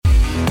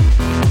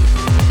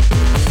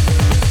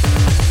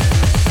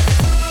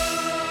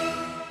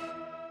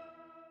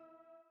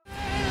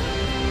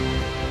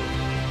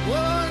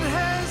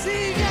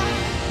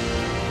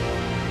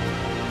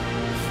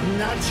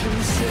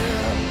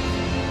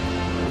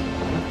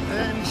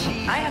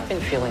I have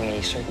been feeling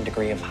a certain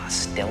degree of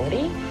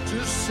hostility.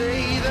 To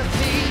say the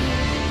thing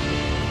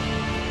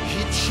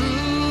he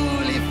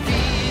truly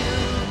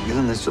feels.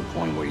 Isn't this the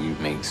point where you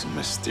make some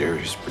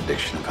mysterious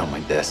prediction about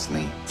my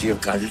destiny?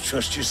 You've got to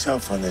trust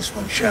yourself on this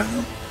one, Shadow.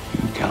 You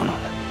can count on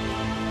it.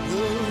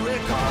 The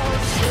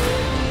record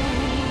shows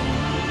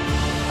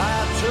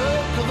I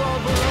took the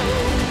blow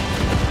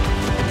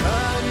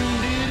and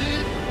did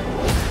it.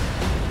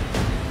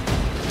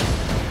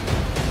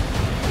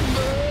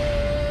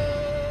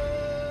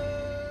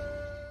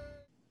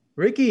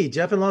 Ricky,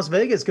 Jeff in Las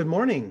Vegas, good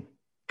morning.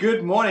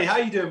 Good morning. How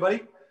you doing,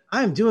 buddy?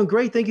 I'm doing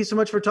great. Thank you so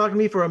much for talking to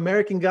me for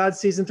American Gods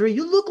Season 3.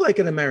 You look like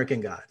an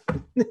American God.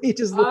 You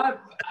just look...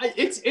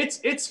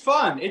 It's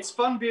fun. It's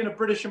fun being a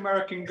British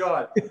American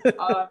god.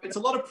 It's a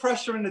lot of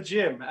pressure in the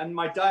gym, and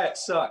my diet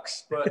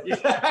sucks. But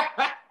yeah.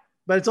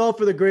 But it's all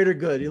for the greater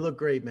good. You look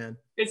great, man.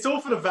 It's all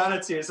for the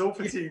vanity. It's all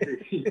for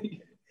TV.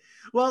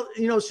 Well,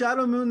 you know,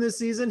 Shadow Moon this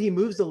season, he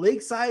moves to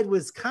Lakeside,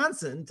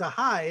 Wisconsin to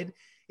hide.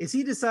 Is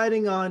he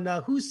deciding on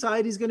whose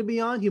side he's going to be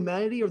on,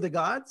 humanity or the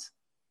gods?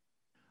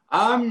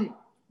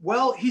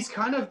 Well, he's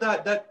kind of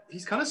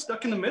he's kind of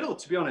stuck in the middle,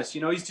 to be honest.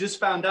 You know, he's just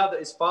found out that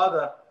his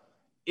father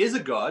is a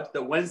god,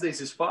 that Wednesday's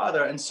his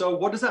father. And so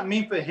what does that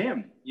mean for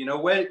him? You know,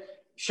 where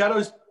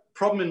Shadow's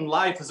problem in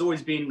life has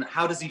always been,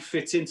 how does he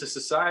fit into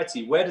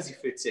society? Where does he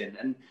fit in?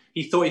 And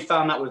he thought he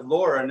found that with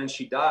Laura, and then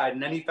she died.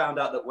 And then he found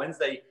out that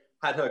Wednesday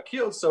had her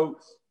killed. So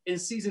in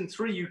season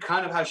 3, you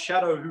kind of have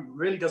Shadow, who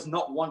really does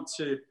not want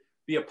to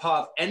be a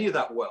part of any of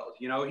that world.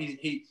 You know,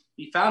 he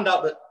found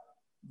out that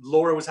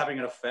Laura was having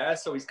an affair,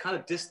 so he's kind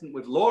of distant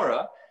with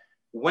Laura.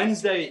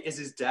 Wednesday is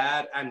his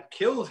dad and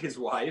killed his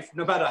wife,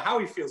 no matter how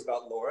he feels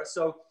about Laura.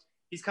 So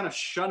he's kind of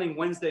shunning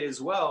Wednesday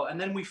as well.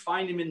 And then we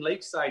find him in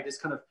Lakeside,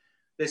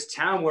 this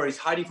town where he's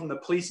hiding from the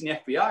police and the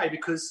FBI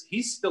because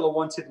he's still a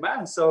wanted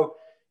man. So,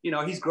 you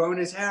know, he's growing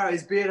his hair out,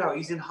 his beard out,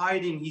 he's in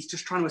hiding, he's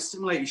just trying to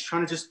assimilate, he's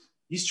trying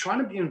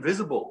to be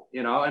invisible,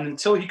 you know, and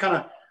until he kind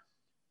of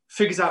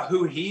figures out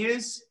who he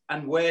is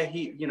and where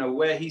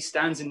he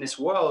stands in this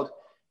world,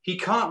 he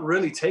can't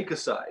really take a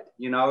side.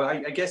 You know,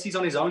 I guess he's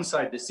on his own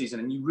side this season,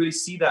 and you really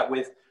see that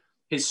with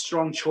his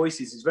strong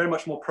choices. He's very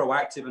much more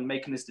proactive in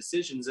making his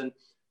decisions, and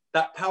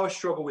that power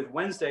struggle with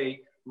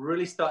Wednesday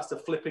really starts to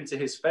flip into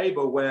his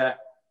favor, where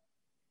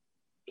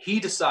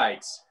he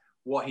decides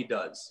what he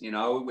does. You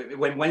know,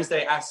 when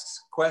Wednesday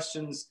asks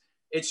questions,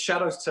 it's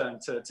Shadow's turn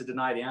to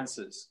deny the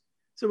answers.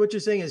 So what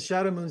you're saying is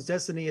Shadow Moon's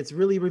destiny, it's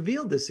really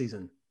revealed this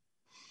season.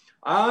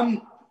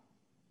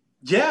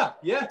 Yeah,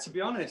 to be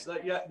honest,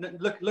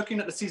 looking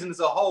at the season as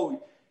a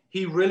whole,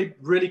 he really,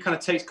 really kind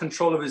of takes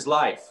control of his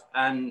life.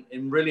 And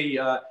really,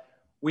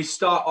 we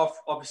start off,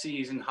 obviously,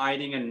 he's in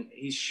hiding and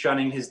he's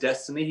shunning his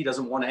destiny. He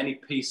doesn't want any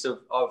piece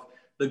of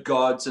the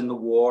gods and the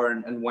war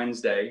and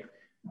Wednesday.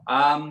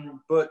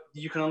 But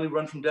you can only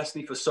run from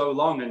destiny for so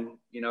long. And,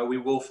 you know, we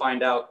will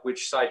find out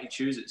which side he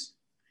chooses.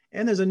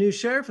 And there's a new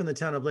sheriff in the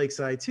town of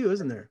Lakeside too,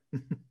 isn't there?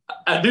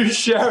 A new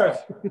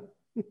sheriff.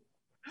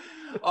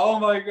 Oh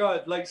my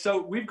God. So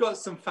we've got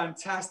some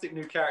fantastic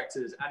new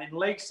characters, and in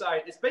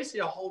Lakeside, it's basically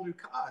a whole new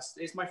cast.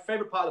 It's my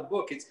favorite part of the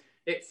book.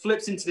 It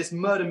flips into this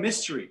murder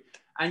mystery,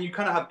 and you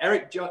kind of have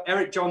Eric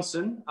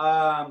Johnson,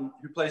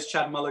 who plays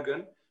Chad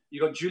Mulligan.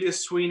 You got Julia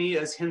Sweeney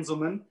as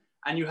Hinzelman,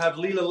 and you have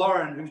Leela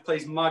Lauren, who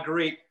plays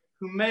Marguerite,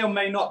 who may or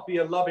may not be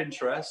a love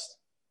interest.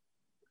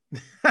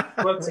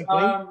 But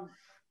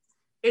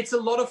it's a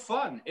lot of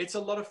fun. It's a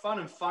lot of fun.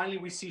 And finally,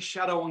 we see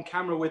Shadow on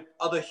camera with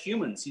other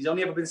humans. He's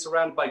only ever been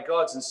surrounded by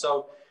gods. And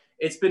so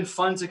it's been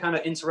fun to kind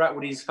of interact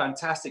with these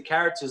fantastic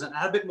characters and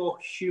add a bit more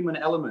human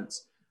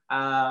elements.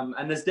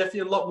 And there's definitely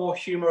a lot more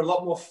humor, a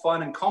lot more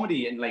fun and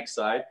comedy in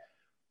Lakeside.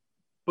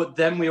 But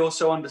then we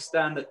also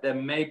understand that there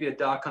may be a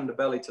dark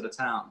underbelly to the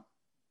town.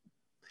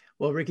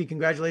 Well, Ricky,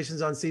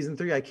 congratulations on season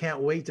 3. I can't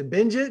wait to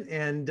binge it.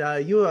 And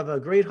you have a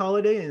great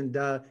holiday, and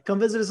come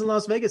visit us in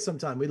Las Vegas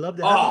sometime. We'd love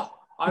to have you.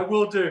 I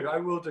will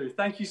do.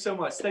 Thank you so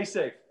much. Stay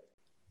safe.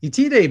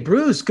 Yetide,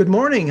 Bruce, good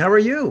morning. How are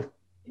you?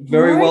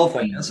 Very well,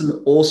 thank you. That's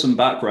an awesome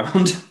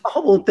background.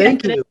 Oh, well,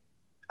 thank you.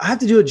 I have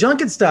to do a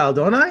junket style,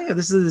 don't I?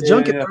 This is the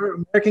junket for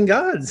American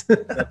Gods.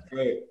 That's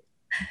great.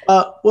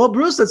 Well,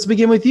 Bruce, let's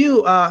begin with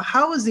you.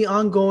 How is the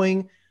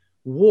ongoing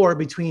war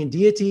between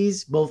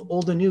deities, both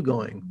old and new,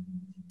 going?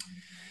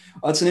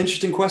 That's an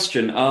interesting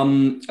question.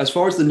 As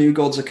far as the new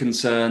gods are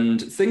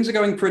concerned, things are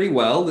going pretty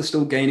well. They're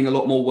still gaining a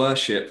lot more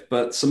worship,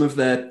 but some of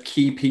their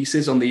key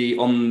pieces on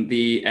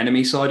the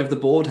enemy side of the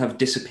board have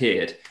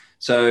disappeared.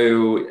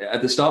 So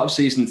at the start of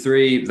season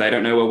 3, they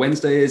don't know where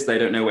Wednesday is, they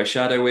don't know where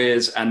Shadow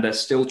is, and they're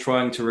still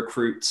trying to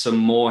recruit some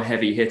more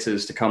heavy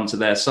hitters to come to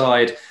their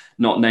side,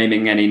 not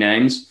naming any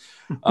names.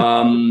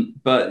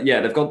 But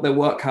yeah, they've got their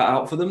work cut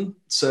out for them.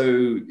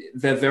 So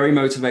they're very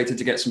motivated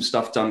to get some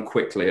stuff done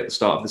quickly at the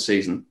start of the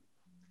season.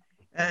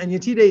 And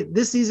Yetide,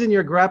 this season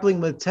you're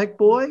grappling with Tech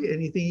Boy.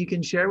 Anything you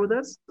can share with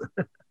us?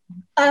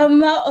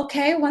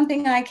 Okay, one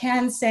thing I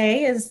can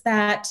say is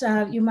that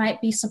you might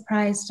be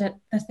surprised at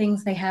the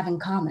things they have in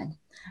common.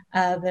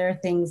 There are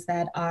things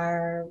that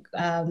are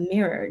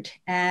mirrored,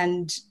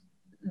 and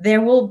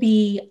there will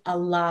be a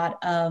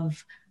lot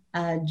of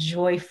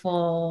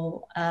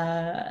joyful,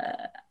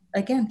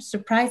 again,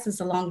 surprises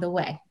along the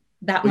way.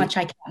 That much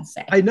I can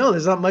say. I know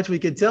there's not much we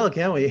could tell,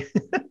 can we?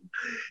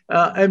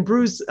 And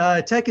Bruce,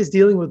 Tech is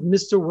dealing with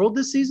Mr. World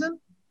this season?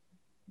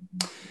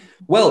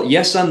 Well,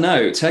 yes and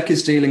no. Tech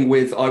is dealing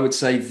with, I would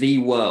say, the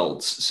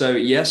worlds. So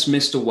yes,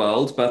 Mr.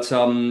 World, but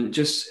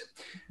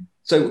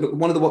so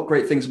one of the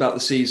great things about the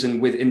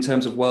season in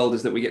terms of World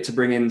is that we get to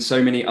bring in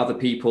so many other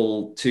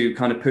people to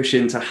kind of push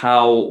into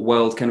how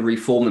World can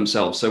reform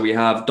themselves. So we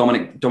have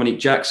Dominic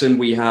Jackson,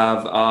 we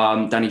have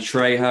Danny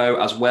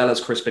Trejo, as well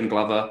as Crispin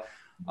Glover.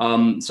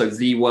 So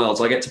the worlds,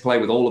 I get to play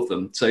with all of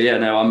them. So yeah,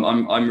 no,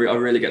 I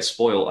really get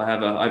spoiled. I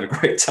have a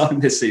great time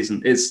this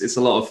season. It's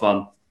a lot of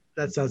fun.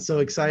 That sounds so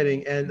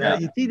exciting. And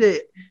Yetide,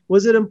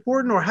 was it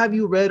important, or have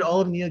you read all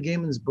of Neil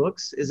Gaiman's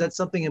books? Is that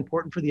something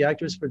important for the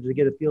actors to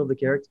get a feel of the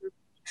character?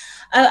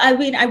 I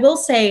mean, I will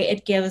say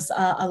it gives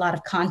a lot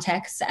of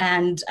context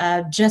and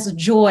just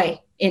joy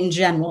in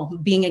general.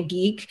 Being a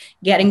geek,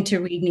 getting to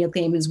read Neil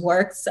Gaiman's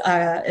works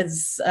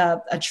is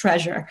a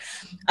treasure.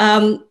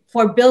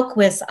 For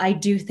Bilquis, I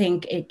do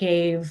think it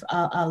gave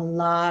a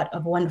lot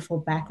of wonderful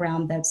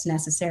background that's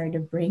necessary to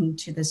bring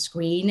to the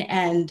screen,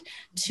 and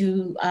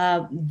to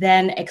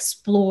then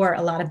explore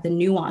a lot of the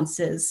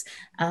nuances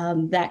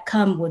that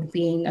come with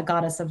being a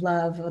goddess of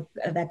love,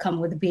 that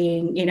come with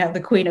being, the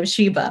Queen of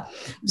Sheba.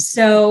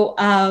 So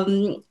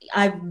I'm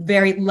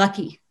very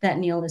lucky that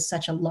Neil is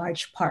such a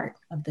large part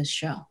of this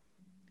show.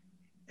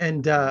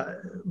 And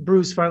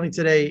Bruce, finally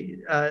today,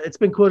 it's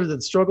been quoted that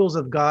the struggles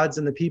of gods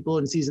and the people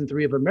in season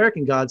 3 of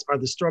American Gods are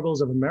the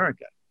struggles of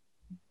America.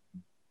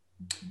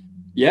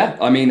 Yeah,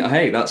 I mean,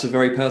 hey, that's a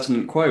very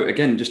pertinent quote.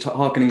 Again, just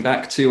harkening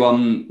back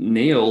to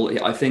Neil,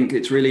 I think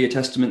it's really a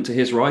testament to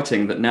his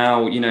writing that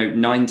now,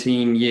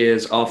 19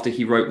 years after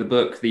he wrote the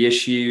book, the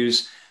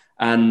issues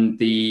and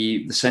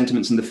the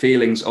sentiments and the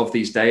feelings of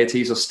these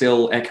deities are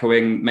still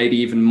echoing, maybe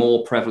even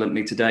more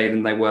prevalently today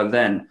than they were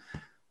then.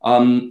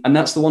 And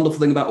that's the wonderful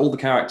thing about all the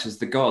characters,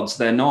 the gods.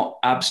 They're not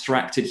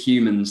abstracted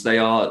humans.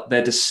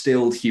 They're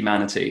distilled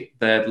humanity.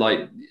 They're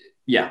like,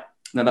 yeah,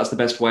 no, that's the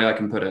best way I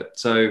can put it.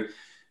 So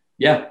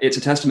yeah, it's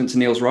a testament to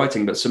Neil's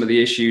writing, but some of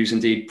the issues,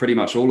 indeed, pretty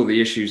much all of the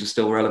issues are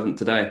still relevant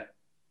today.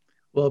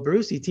 Well,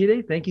 Bruce,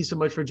 Yetide, thank you so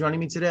much for joining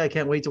me today. I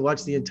can't wait to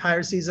watch the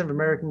entire season of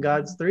American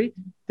Gods 3.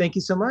 Thank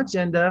you so much,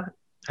 and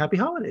happy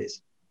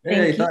holidays.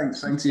 Hey,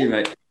 thanks. Same to you,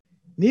 mate.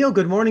 Neil,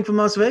 good morning from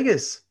Las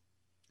Vegas.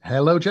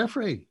 Hello,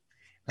 Jeffrey.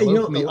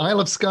 Hello from the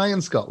Isle of Skye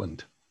in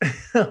Scotland.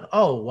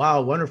 Oh,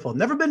 wow. Wonderful.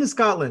 Never been to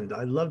Scotland.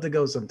 I'd love to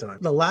go sometime.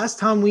 The last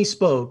time we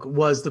spoke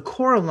was the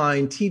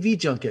Coraline TV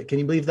junket. Can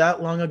you believe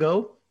that long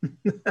ago?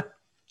 It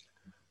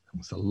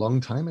was a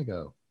long time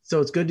ago. So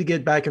it's good to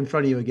get back in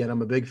front of you again.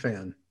 I'm a big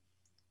fan.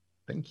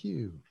 Thank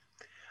you.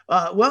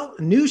 Well,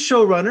 new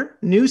showrunner,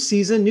 new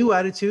season, new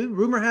attitude.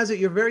 Rumor has it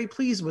you're very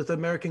pleased with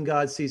American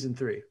Gods season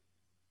 3.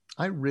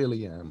 I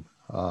really am.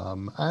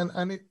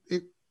 And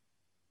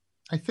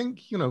I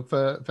think,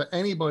 for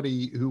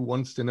anybody who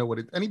wants to know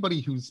anybody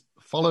who's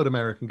followed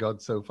American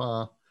Gods so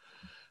far,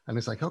 and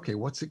it's like, okay,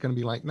 what's it going to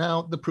be like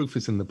now? The proof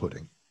is in the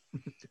pudding.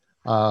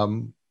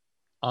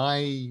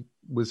 I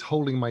was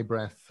holding my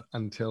breath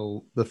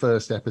until the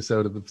first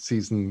episode of the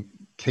season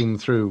came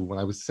through, when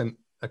I was sent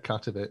a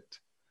cut of it,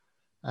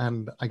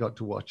 and I got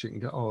to watch it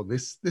and go, oh,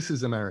 this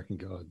is American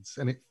Gods.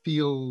 And it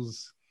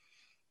feels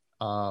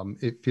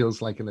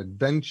like an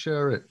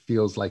adventure. It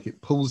feels like it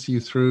pulls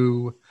you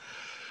through.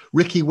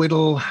 Ricky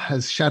Whittle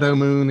as Shadow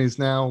Moon is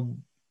now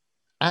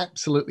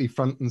absolutely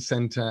front and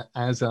center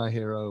as our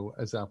hero,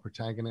 as our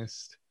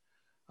protagonist.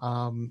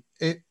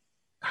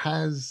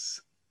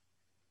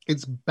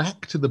 It's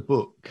back to the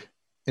book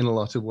in a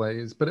lot of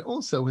ways, but it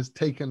also has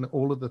taken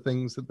all of the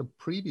things that the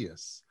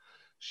previous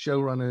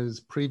showrunners,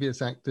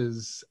 previous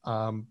actors,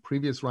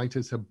 previous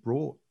writers have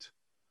brought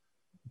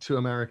to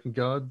American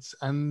Gods,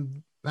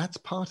 and that's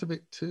part of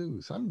it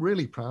too. So I'm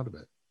really proud of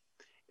it.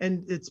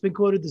 And it's been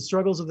quoted, the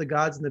struggles of the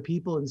gods and the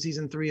people in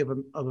season 3 of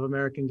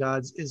American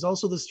Gods is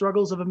also the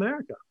struggles of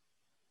America.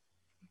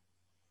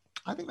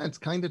 I think that's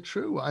kind of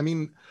true. I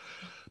mean,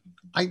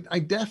 I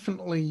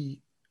definitely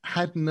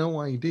had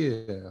no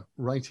idea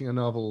writing a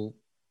novel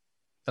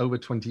over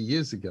 20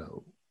 years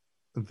ago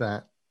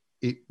that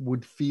it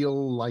would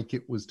feel like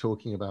it was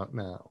talking about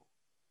now.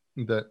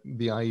 That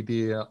the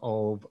idea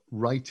of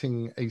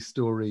writing a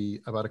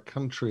story about a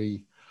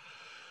country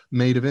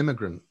made of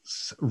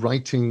immigrants,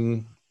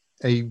 writing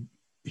a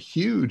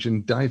huge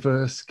and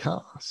diverse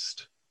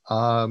cast,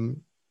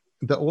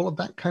 that all of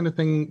that kind of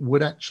thing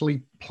would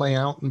actually play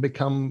out and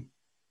become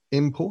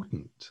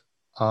important.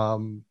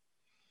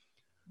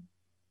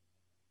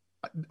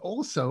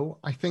 Also,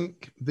 I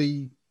think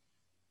the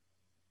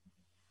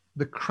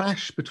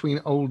crash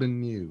between old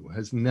and new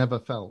has never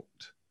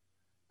felt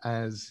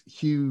as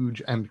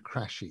huge and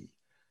crashy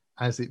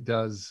as it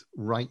does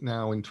right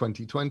now in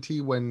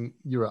 2020, when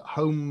you're at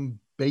home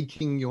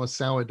baking your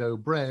sourdough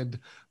bread,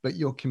 but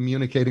you're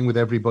communicating with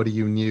everybody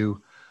you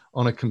knew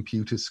on a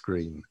computer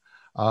screen.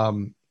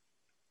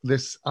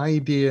 This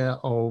idea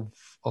of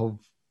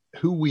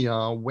who we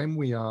are, when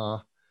we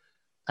are,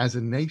 as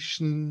a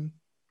nation,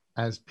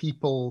 as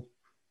people,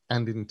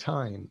 and in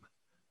time.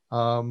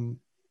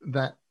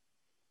 That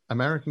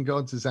American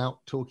Gods is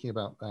out talking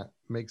about that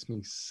makes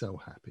me so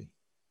happy.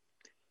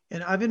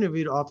 And I've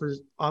interviewed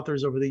authors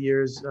over the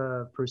years,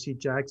 Percy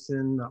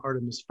Jackson,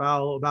 Artemis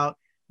Fowl, about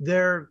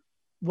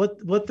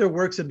what their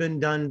works have been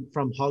done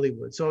from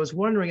Hollywood. So I was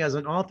wondering, as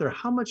an author,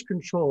 how much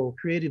control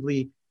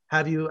creatively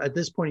have you at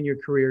this point in your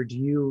career? Do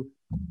you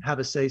have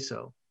a say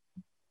so?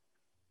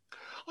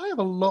 I have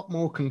a lot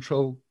more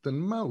control than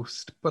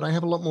most, but I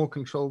have a lot more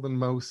control than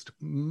most,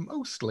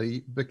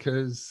 mostly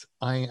because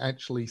I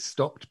actually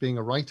stopped being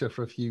a writer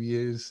for a few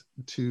years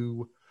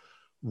to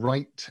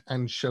write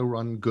and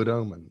showrun Good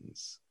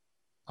Omens,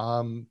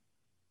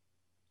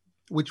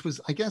 which was,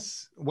 I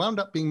guess, wound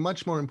up being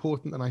much more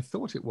important than I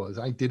thought it was.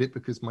 I did it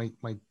because my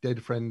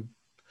dead friend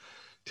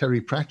Terry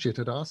Pratchett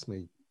had asked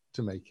me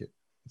to make it,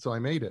 so I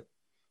made it.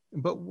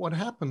 But what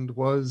happened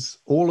was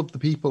all of the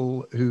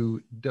people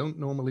who don't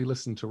normally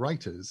listen to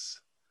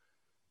writers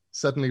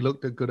suddenly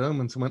looked at Good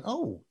Omens and went,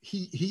 oh,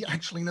 he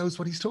actually knows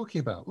what he's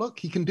talking about. Look,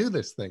 he can do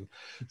this thing.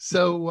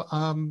 So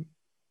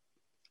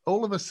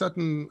all of a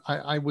sudden,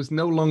 I was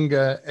no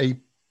longer a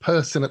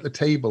person at the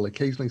table,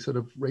 occasionally sort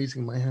of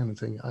raising my hand and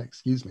saying,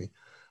 excuse me.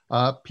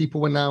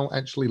 People were now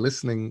actually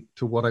listening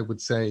to what I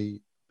would say,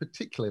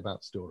 particularly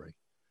about story.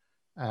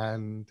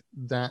 And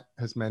that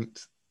has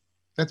meant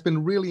that's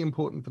been really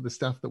important for the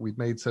stuff that we've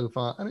made so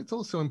far. And it's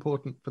also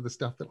important for the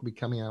stuff that will be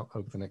coming out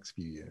over the next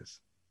few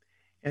years.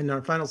 And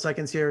our final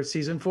seconds here,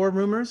 season 4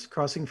 rumors,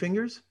 crossing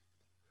fingers?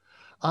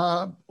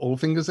 All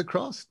fingers are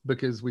crossed,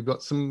 because we've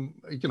got some,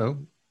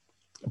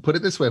 put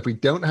it this way, if we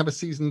don't have a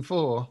season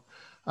 4,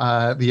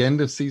 the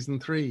end of season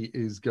 3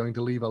 is going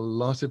to leave a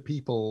lot of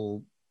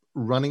people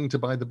running to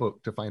buy the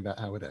book to find out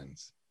how it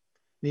ends.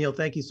 Neil,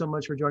 thank you so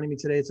much for joining me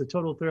today. It's a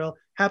total thrill.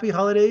 Happy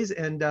holidays,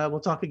 and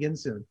we'll talk again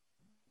soon.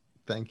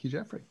 Thank you,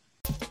 Jeffrey.